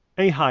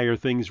A Higher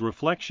Things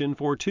Reflection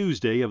for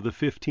Tuesday of the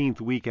 15th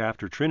week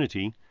after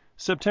Trinity,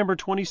 September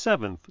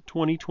 27th,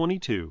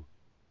 2022.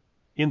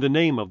 In the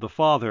name of the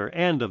Father,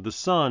 and of the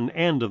Son,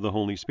 and of the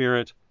Holy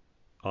Spirit.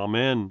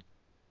 Amen.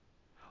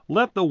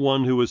 Let the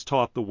one who is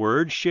taught the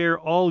Word share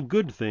all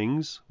good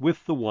things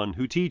with the one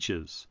who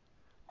teaches.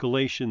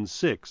 Galatians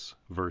 6,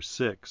 verse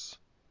 6.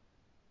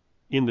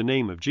 In the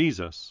name of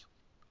Jesus.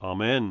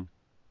 Amen.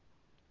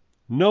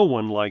 No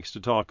one likes to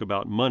talk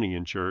about money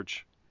in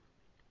church.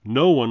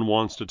 No one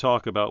wants to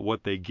talk about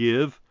what they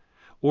give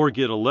or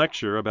get a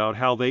lecture about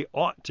how they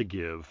ought to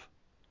give.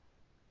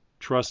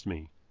 Trust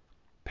me,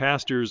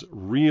 pastors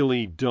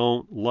really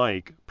don't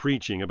like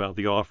preaching about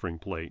the offering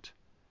plate.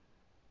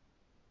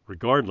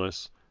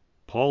 Regardless,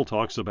 Paul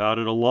talks about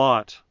it a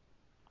lot.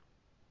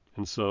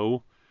 And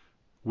so,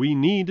 we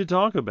need to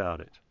talk about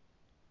it.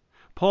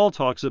 Paul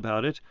talks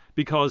about it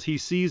because he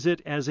sees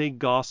it as a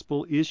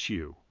gospel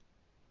issue.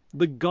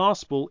 The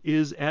gospel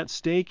is at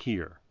stake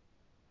here.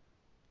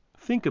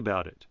 Think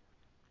about it.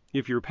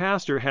 If your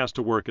pastor has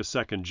to work a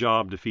second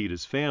job to feed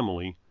his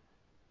family,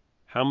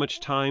 how much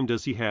time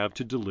does he have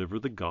to deliver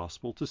the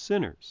gospel to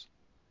sinners?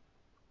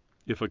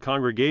 If a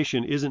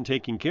congregation isn't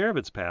taking care of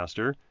its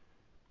pastor,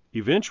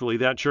 eventually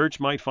that church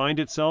might find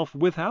itself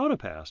without a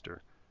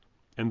pastor.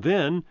 And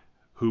then,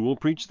 who will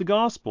preach the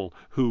gospel?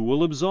 Who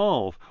will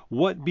absolve?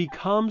 What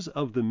becomes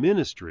of the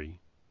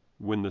ministry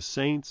when the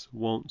saints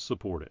won't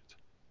support it?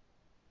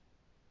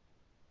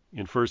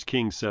 In 1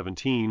 Kings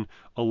 17,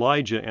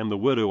 Elijah and the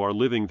widow are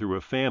living through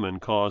a famine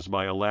caused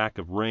by a lack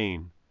of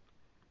rain.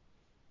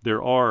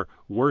 There are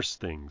worse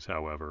things,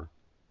 however.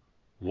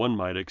 One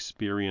might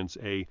experience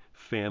a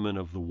famine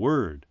of the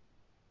word.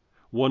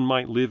 One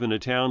might live in a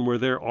town where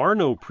there are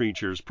no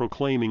preachers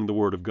proclaiming the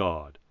word of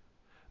God,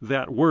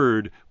 that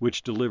word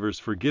which delivers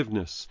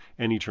forgiveness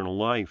and eternal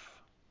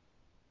life.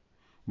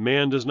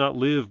 Man does not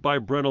live by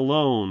bread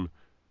alone,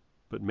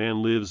 but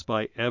man lives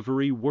by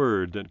every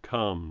word that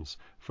comes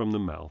from the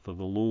mouth of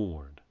the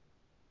Lord.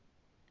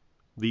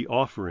 The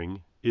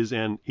offering is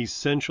an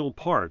essential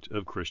part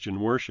of Christian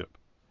worship.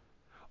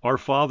 Our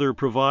Father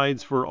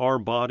provides for our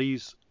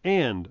bodies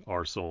and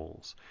our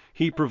souls.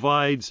 He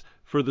provides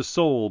for the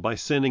soul by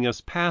sending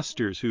us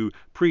pastors who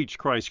preach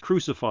Christ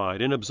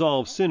crucified and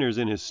absolve sinners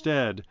in his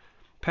stead.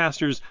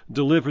 Pastors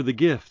deliver the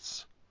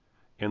gifts,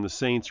 and the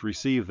saints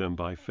receive them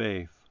by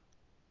faith.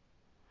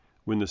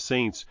 When the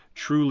saints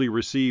truly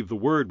receive the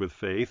word with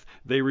faith,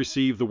 they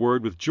receive the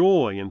word with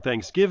joy and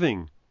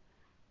thanksgiving.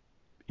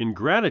 In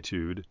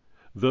gratitude,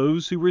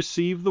 those who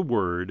receive the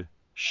word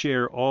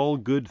share all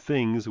good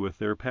things with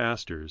their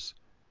pastors,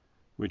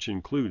 which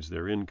includes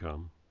their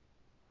income.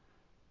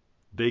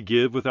 They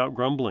give without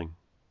grumbling,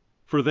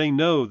 for they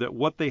know that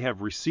what they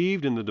have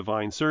received in the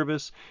divine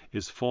service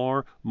is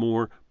far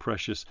more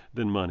precious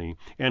than money.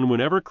 And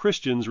whenever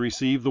Christians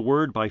receive the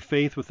word by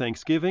faith with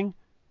thanksgiving,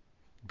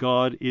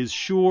 God is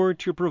sure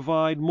to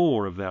provide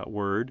more of that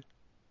word.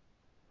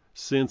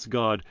 Since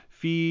God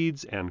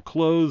feeds and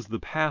clothes the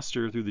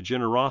pastor through the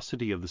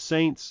generosity of the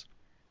saints,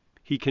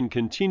 he can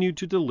continue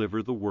to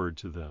deliver the word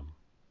to them.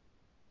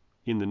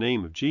 In the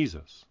name of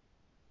Jesus.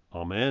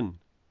 Amen.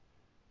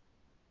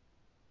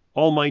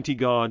 Almighty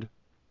God,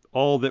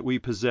 all that we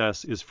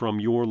possess is from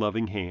your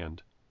loving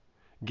hand.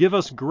 Give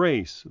us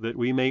grace that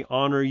we may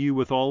honor you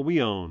with all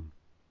we own,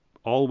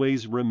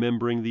 always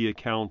remembering the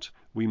account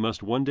we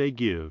must one day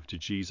give to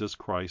Jesus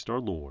Christ our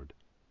Lord.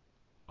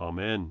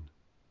 Amen.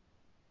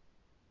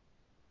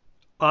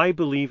 I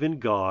believe in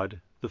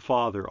God, the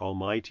Father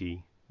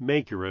Almighty,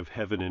 maker of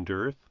heaven and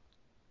earth,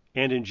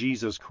 and in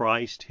Jesus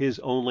Christ, his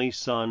only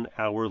Son,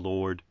 our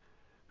Lord,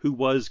 who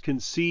was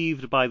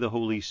conceived by the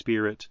Holy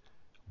Spirit,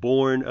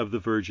 born of the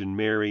Virgin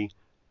Mary,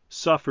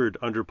 suffered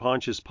under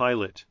Pontius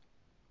Pilate,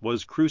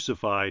 was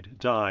crucified,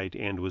 died,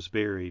 and was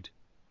buried.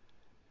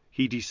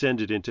 He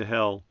descended into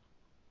hell.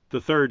 The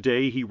third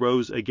day he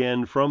rose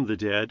again from the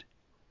dead.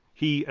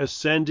 He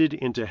ascended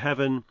into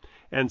heaven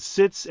and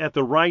sits at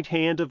the right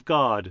hand of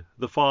God,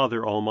 the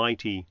Father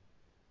Almighty.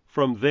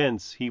 From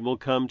thence he will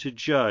come to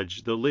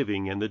judge the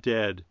living and the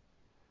dead.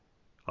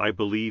 I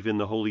believe in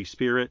the Holy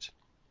Spirit,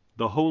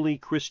 the holy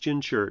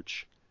Christian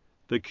Church,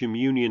 the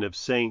communion of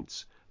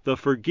saints, the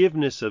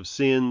forgiveness of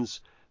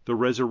sins, the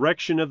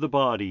resurrection of the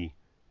body,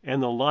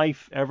 and the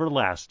life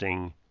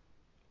everlasting.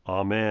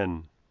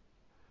 Amen.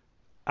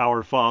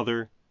 Our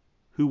Father,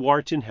 who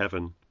art in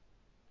heaven,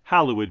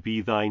 hallowed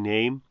be thy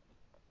name.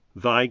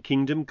 Thy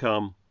kingdom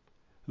come,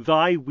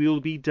 thy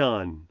will be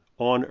done,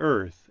 on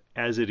earth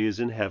as it is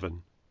in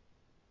heaven.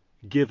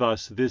 Give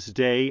us this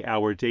day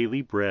our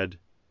daily bread,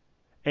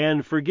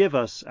 and forgive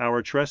us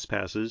our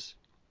trespasses,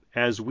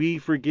 as we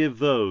forgive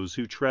those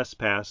who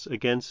trespass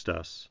against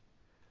us.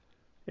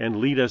 And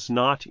lead us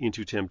not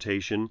into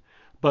temptation,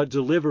 but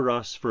deliver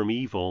us from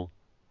evil.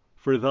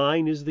 For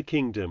thine is the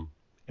kingdom,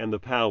 and the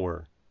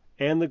power,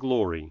 and the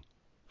glory,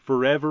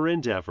 forever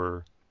and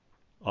ever.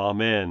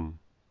 Amen.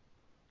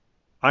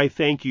 I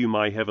thank you,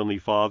 my heavenly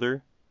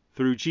Father,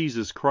 through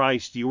Jesus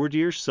Christ, your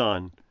dear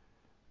Son,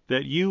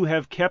 that you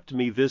have kept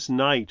me this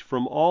night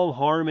from all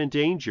harm and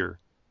danger,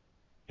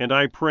 And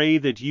I pray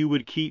that you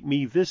would keep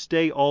me this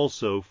day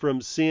also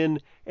from sin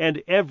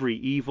and every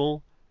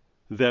evil,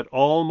 that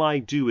all my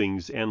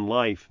doings and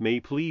life may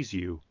please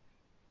you.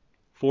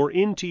 For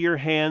into your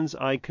hands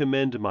I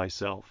commend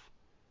myself,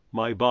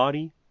 my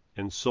body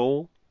and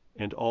soul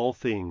and all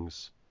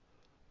things.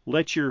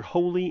 Let your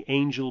holy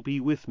angel be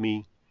with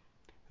me,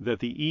 that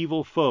the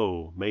evil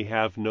foe may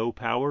have no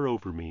power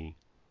over me.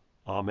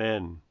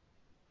 Amen.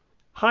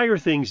 Higher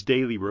Things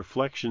Daily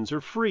Reflections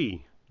are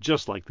free,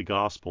 just like the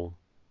Gospel,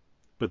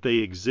 but they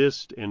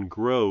exist and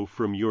grow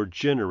from your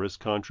generous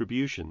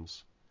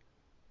contributions.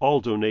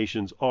 All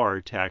donations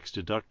are tax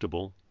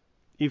deductible.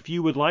 If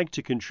you would like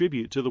to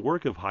contribute to the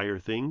work of Higher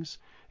Things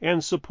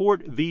and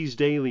support these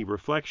daily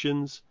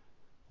reflections,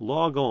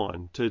 log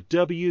on to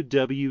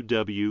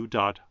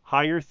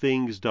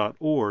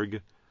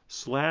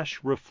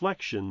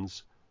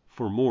www.higherthings.org/reflections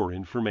for more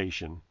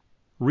information.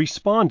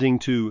 Responding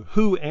to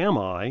 "Who am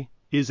I?"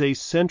 is a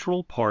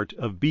central part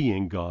of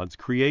being God's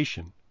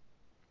creation.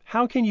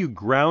 How can you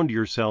ground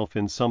yourself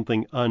in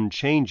something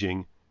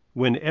unchanging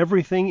when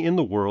everything in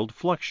the world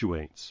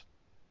fluctuates?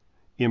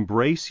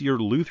 Embrace your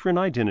Lutheran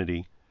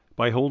identity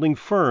by holding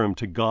firm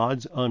to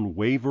God's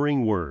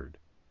unwavering word.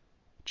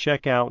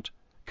 Check out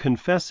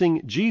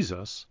Confessing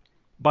Jesus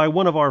by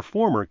one of our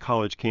former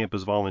college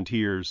campus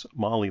volunteers,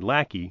 Molly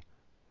Lackey,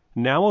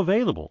 now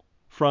available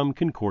from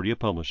Concordia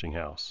Publishing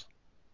House.